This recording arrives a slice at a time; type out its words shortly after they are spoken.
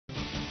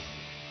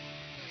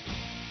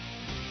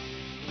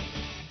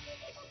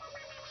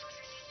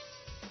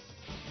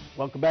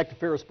Welcome back to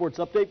Ferris Sports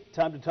Update.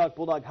 Time to talk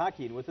Bulldog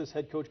Hockey, and with us,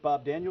 head coach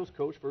Bob Daniels.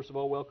 Coach, first of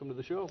all, welcome to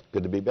the show.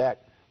 Good to be back.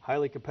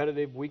 Highly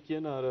competitive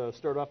weekend to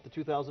start off the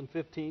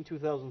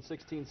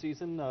 2015-2016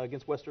 season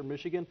against Western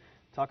Michigan.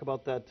 Talk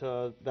about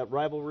that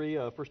rivalry.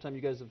 First time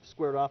you guys have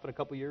squared off in a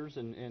couple years,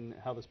 and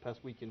how this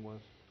past weekend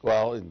was.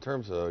 Well, in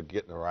terms of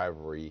getting the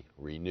rivalry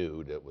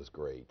renewed, it was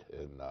great,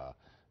 and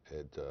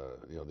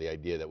the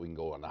idea that we can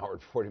go an hour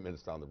and 40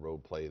 minutes down the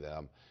road, play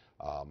them.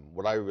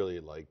 What I really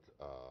liked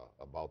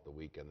about the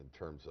weekend in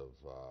terms of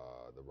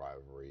the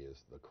rivalry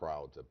is the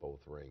crowds at both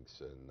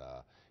rinks.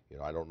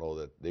 And I don't know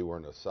that they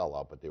weren't a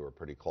sellout, but they were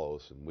pretty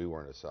close, and we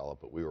weren't a sellout,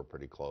 but we were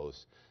pretty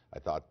close. I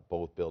thought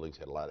both buildings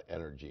had a lot of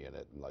energy in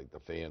it, and like the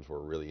fans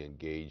were really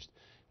engaged.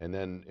 And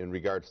then in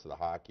regards to the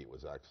hockey, it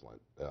was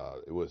excellent.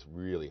 It was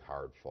really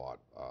hard fought.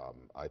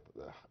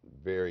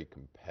 Very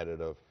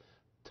competitive,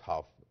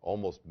 tough,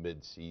 almost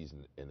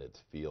mid-season in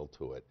its feel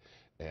to it.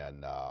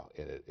 And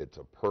it's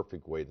a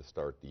perfect way to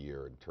start the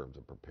year in terms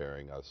of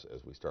preparing us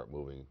as we start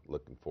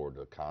looking forward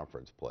to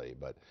conference play.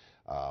 But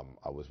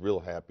I was real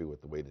happy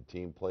with the way the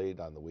team played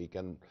on the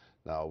weekend.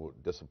 Now,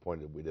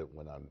 disappointed we didn't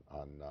win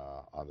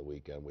on the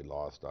weekend. We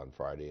lost on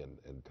Friday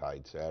and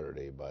tied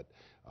Saturday, but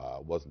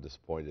wasn't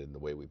disappointed in the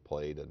way we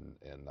played, and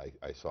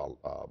I saw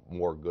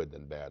more good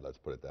than bad, let's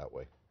put it that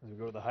way. As we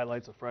go to the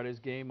highlights of Friday's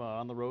game,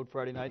 on the road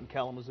Friday night in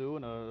Kalamazoo,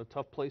 and a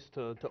tough place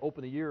to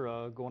open the year,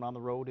 going on the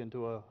road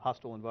into a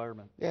hostile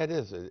environment. Yeah, it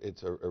is.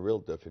 It's a real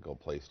difficult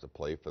place to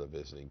play for the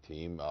visiting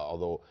team,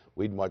 although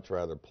we'd much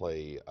rather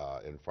play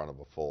in front of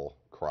a full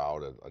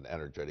crowd, an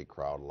energetic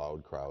crowd,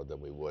 loud crowd,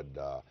 than we would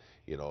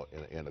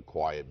in a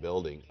quiet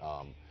building.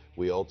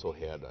 We also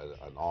had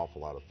an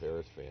awful lot of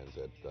Ferris fans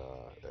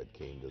that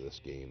came to this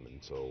game,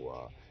 and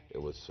so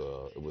it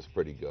was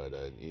pretty good.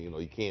 And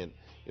you can't,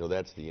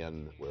 that's the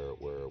end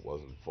where it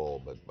wasn't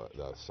full, but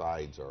the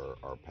sides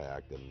are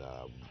packed, and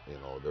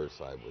their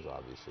side was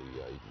obviously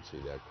you can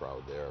see that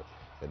crowd there,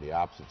 and the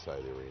opposite side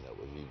of the arena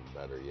was even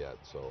better yet.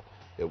 So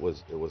it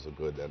was a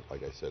good,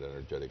 like I said,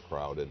 energetic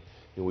crowd, and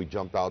we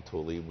jumped out to a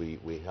lead.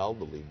 We held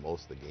the lead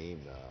most of the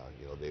game.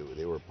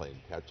 They were playing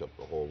catch up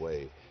the whole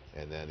way.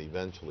 And then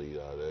eventually,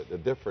 the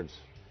difference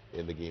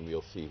in the game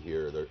you'll see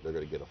here, they're going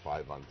to get a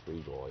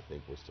 5-on-3 goal. I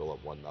think we're still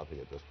up 1-0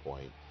 at this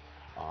point.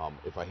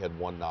 If I had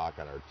one knock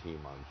on our team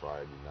on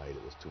Friday night,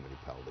 it was too many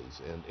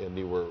penalties, and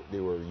they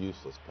were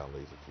useless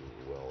penalties, if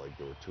you will. Like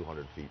they were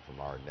 200 feet from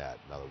our net.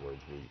 In other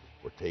words, we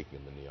were taking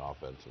them in the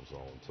offensive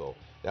zone. So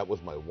that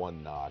was my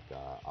one knock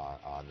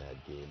on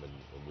that game,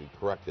 and we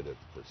corrected it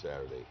for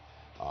Saturday.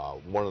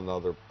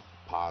 Another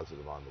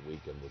positive on the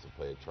weekend was the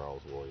play of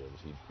Charles Williams.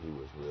 He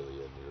was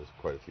really, and there's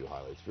quite a few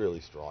highlights, really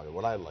strong. And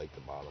what I liked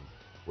about him,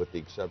 with the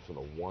exception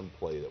of one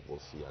play that we'll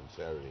see on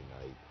Saturday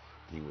night,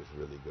 he was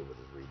really good with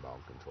his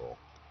rebound control.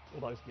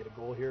 Bulldogs get a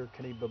goal here.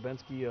 Kenny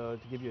Babinski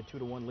to give you a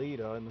 2-1 lead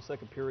in the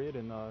second period,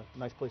 and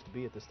nice place to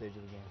be at this stage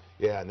of the game.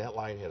 Yeah, and that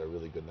line had a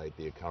really good night.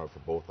 They accounted for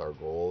both our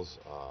goals,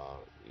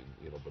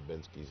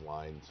 Babinski's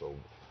line, so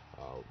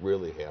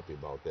really happy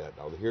about that.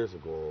 Now, here's a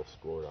goal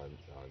scored on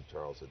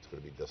Charles that's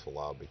going to be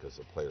disallowed because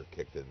the player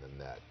kicked it in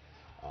the net.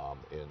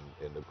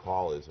 And the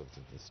call is if it's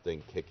a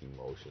distinct kicking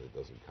motion, it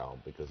doesn't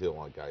count because they don't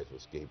want guys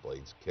with skate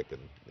blades kicking,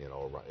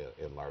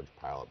 in large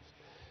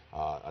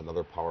pileups.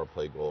 Another power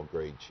play goal,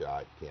 great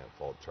shot. Can't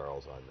fault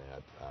Charles on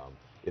that.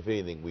 If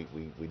anything,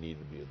 we needed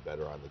to be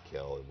better on the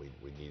kill, and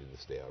we needed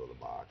to stay out of the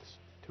box.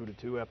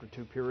 2-2 after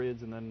 2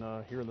 periods, and then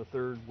here in the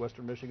third,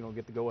 Western Michigan will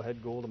get the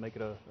go-ahead goal to make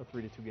it a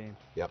 3-2 game.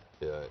 Yep,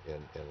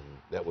 and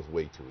that was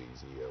way too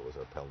easy. It was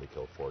a penalty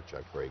kill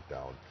forecheck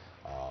breakdown.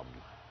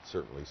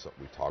 Certainly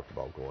something we talked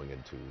about going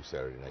into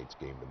Saturday night's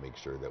game to make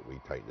sure that we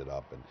tightened it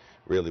up. And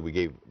really, we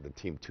gave the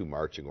team 2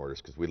 marching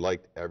orders because we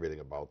liked everything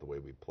about the way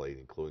we played,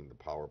 including the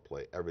power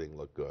play. Everything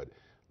looked good.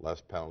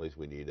 Less penalties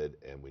we needed,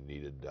 and we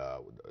needed,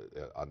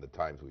 on the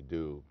times we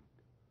do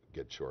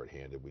get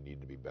shorthanded, we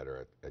need to be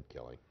better at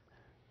killing.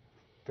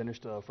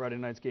 Finished Friday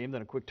night's game,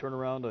 then a quick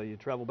turnaround. You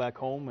travel back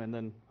home, and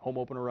then home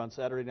opener on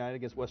Saturday night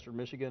against Western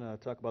Michigan.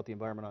 Talk about the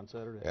environment on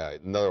Saturday. Yeah,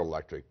 another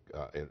electric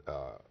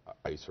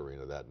ice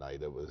arena that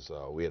night. It was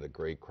we had a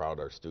great crowd.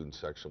 Our student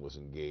section was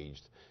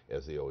engaged,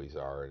 as they always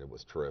are, and it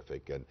was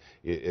terrific. And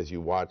as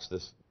you watch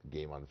this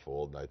game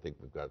unfold, and I think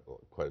we've got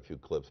quite a few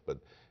clips, but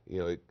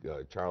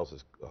Charles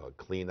is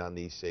clean on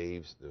these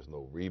saves. There's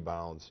no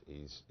rebounds.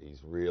 He's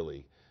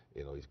really,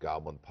 he's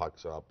gobbling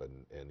pucks up,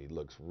 and he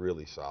looks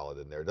really solid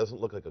in there. It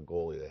doesn't look like a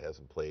goalie that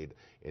hasn't played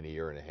in a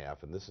year and a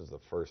half, and this is the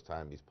first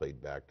time he's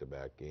played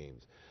back-to-back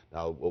games.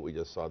 Now, what we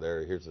just saw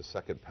there, here's the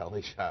second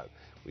penalty shot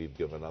we've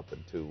given up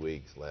in 2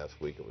 weeks. Last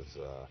week it was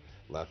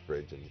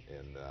Lethbridge,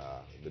 and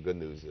the good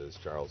news is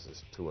Charles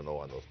is 2-0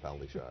 on those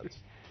penalty shots.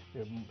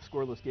 Yeah,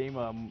 scoreless game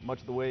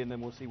much of the way, and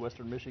then we'll see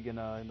Western Michigan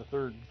in the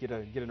third get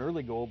an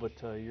early goal, but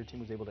your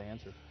team was able to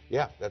answer.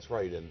 Yeah, that's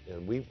right,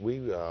 and we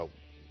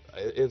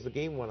as the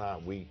game went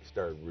on, we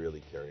started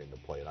really carrying the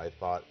play, and I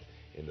thought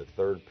in the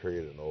third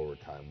period and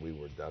overtime, we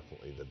were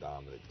definitely the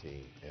dominant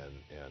team,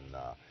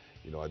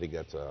 and I think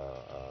that's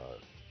a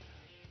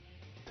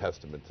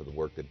testament to the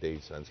work that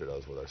Dave Sensor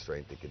does with our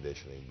strength and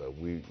conditioning. But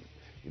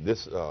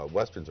this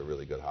Western's a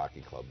really good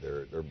hockey club.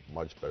 They're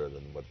much better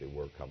than what they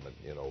were coming,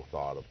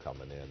 thought of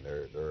coming in.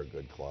 They're a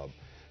good club.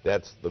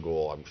 That's the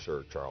goal. I'm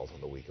sure Charles on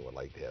the weekend would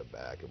like to have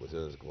back. It was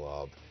in his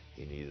glove.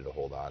 He needed to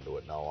hold on to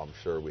it. Now I'm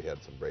sure we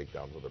had some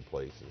breakdowns other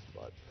places,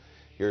 but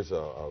here's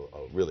a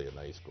really a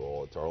nice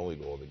goal. It's our only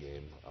goal of the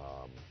game.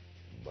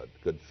 But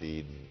good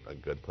feed and a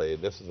good play.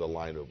 This is a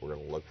line that we're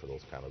going to look for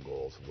those kind of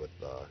goals with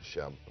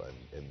Shemp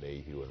and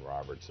Mayhew and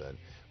Robertson.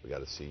 We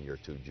got a senior,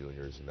 2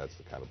 juniors, and that's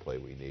the kind of play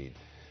we need.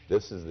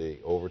 This is the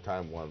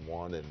overtime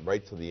 1-1, and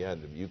right to the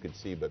end, you could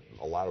see, but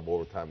a lot of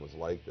overtime was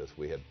like this.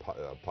 We had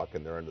puck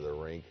in their end of the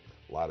rink,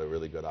 a lot of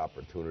really good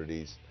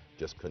opportunities,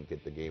 just couldn't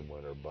get the game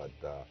winner. But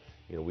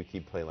we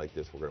keep playing like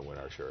this, we're going to win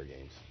our share of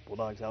games.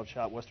 Bulldogs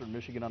outshot Western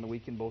Michigan on the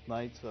weekend both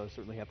nights.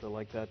 Certainly have to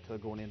like that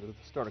going into the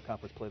start of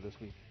conference play this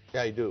week.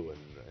 Yeah, I do,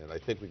 and I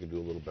think we can do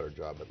a little better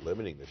job at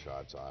limiting the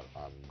shots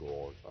on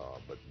goal.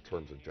 But in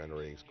terms of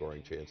generating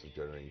scoring chances,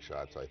 generating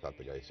shots, I thought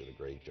the guys did a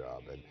great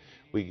job. And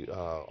we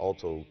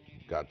also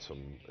got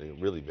some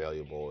really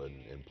valuable and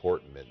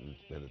important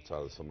minutes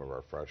out of some of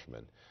our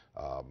freshmen.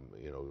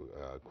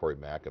 Corey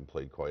Mackin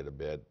played quite a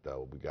bit.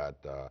 We got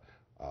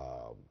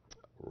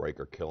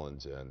Riker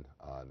Killens in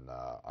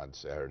on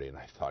Saturday, and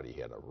I thought he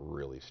had a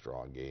really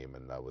strong game,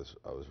 and I was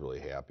really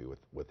happy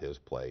with his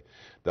play.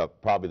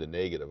 Probably the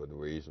negative and the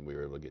reason we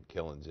were able to get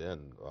Killens in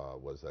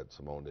was that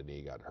Simone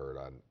Denis got hurt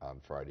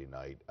on Friday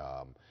night.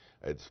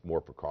 It's more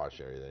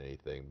precautionary than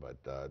anything,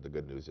 but the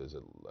good news is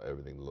that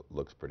everything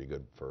looks pretty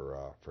good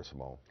for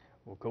Simone.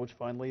 Well, Coach,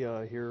 finally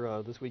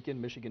here this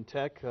weekend, Michigan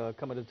Tech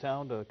coming to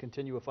town to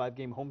continue a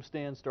 5-game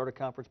homestand, start a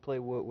conference play.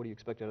 What do you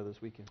expect out of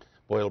this weekend?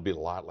 Boy, it'll be a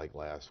lot like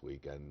last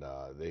week, and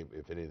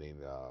if anything,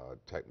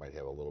 Tech might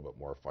have a little bit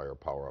more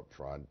firepower up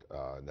front,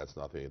 and that's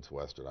nothing against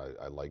Western.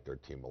 I like their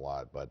team a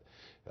lot, but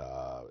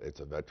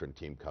it's a veteran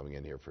team coming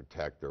in here for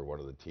Tech. They're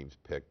one of the teams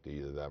picked,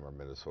 either them or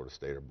Minnesota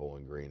State or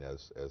Bowling Green,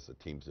 as the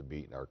teams to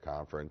beat in our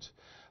conference.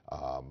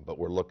 But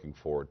we're looking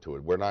forward to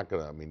it. We're not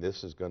going to,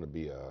 this is going to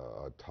be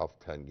a tough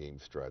 10-game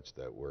stretch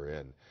that we're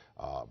in,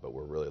 but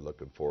we're really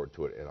looking forward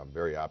to it, and I'm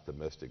very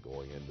optimistic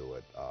going into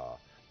it.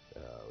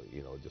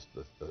 Just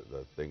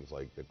the things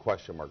like the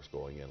question marks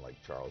going in, like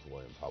Charles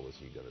Williams, how was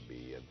he going to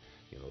be, and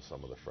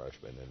some of the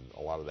freshmen, and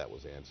a lot of that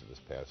was answered this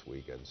past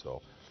weekend.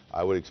 So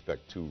I would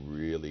expect 2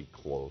 really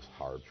close,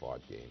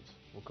 hard-fought games.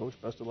 Well, Coach,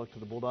 best of luck to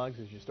the Bulldogs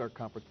as you start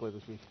conference play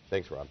this week.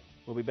 Thanks, Rob.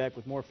 We'll be back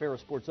with more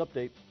Ferris Sports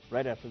Update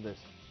right after this.